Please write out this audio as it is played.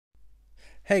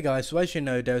Hey guys, so as you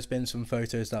know, there's been some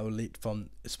photos that were leaked from,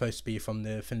 supposed to be from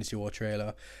the Infinity War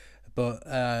trailer,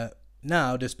 but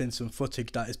now there's been some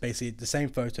footage that is basically the same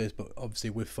photos, but obviously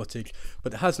with footage,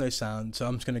 but it has no sound. So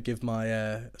I'm just gonna give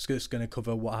my, just gonna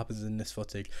cover what happens in this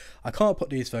footage. I can't put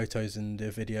these photos in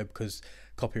the video because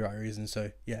copyright reasons.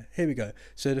 So yeah, here we go.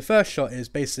 So the first shot is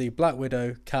basically Black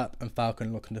Widow, Cap, and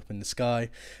Falcon looking up in the sky.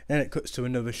 Then it cuts to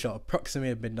another shot of Proxima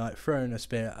at midnight throwing a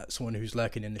spear at someone who's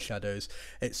lurking in the shadows.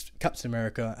 It's Captain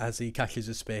America. As he catches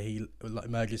a spear, he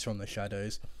emerges from the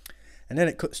shadows. And then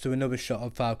it cuts to another shot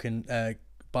of Falcon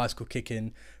bicycle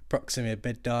kicking Proxima at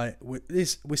midnight.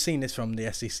 We're seeing this from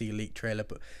the SEC leak trailer,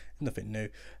 but nothing new.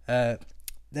 Then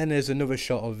there's another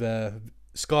shot of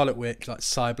Scarlet Witch like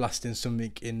side blasting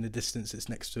something in the distance. It's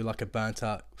next to like a burnt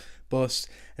out bus,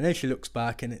 and then she looks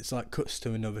back and it's like cuts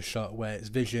to another shot where it's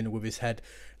Vision with his head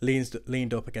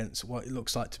leaned up against what it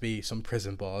looks like to be some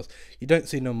prison bars. You don't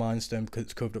see no Mind Stone because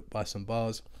it's covered up by some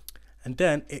bars. And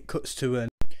then it cuts to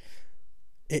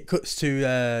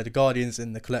the Guardians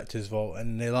in the Collector's Vault,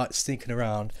 and they're like sneaking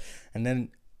around. And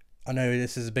then I know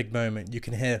this is a big moment. You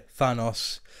can hear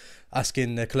Thanos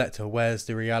asking the Collector, "Where's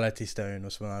the Reality Stone?" or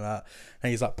something like that.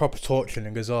 And he's like proper torturing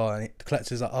and goes, "Oh," and the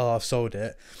Collector's like, "Oh, I've sold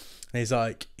it." And he's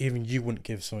like, "Even you wouldn't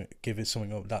give it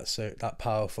something up that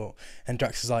powerful." And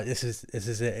Drax is like, "This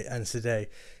is it." And today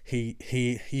he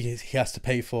has to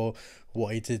pay for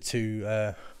what he did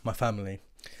to my family.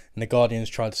 And the Guardians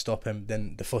try to stop him,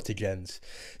 then the footage ends.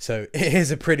 So it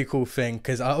is a pretty cool thing,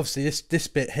 because obviously this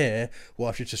bit here, what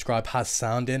I've just described, has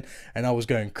sound in, and I was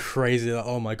going crazy like,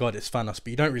 oh my god, it's Thanos, but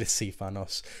you don't really see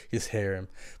Thanos, you just hear him.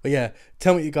 But yeah,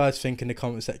 tell me what you guys think in the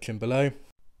comment section below.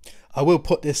 I will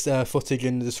put this footage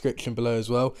in the description below as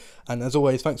well, and as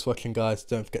always, thanks for watching guys.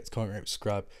 Don't forget to comment, rate,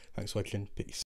 subscribe. Thanks for watching, peace.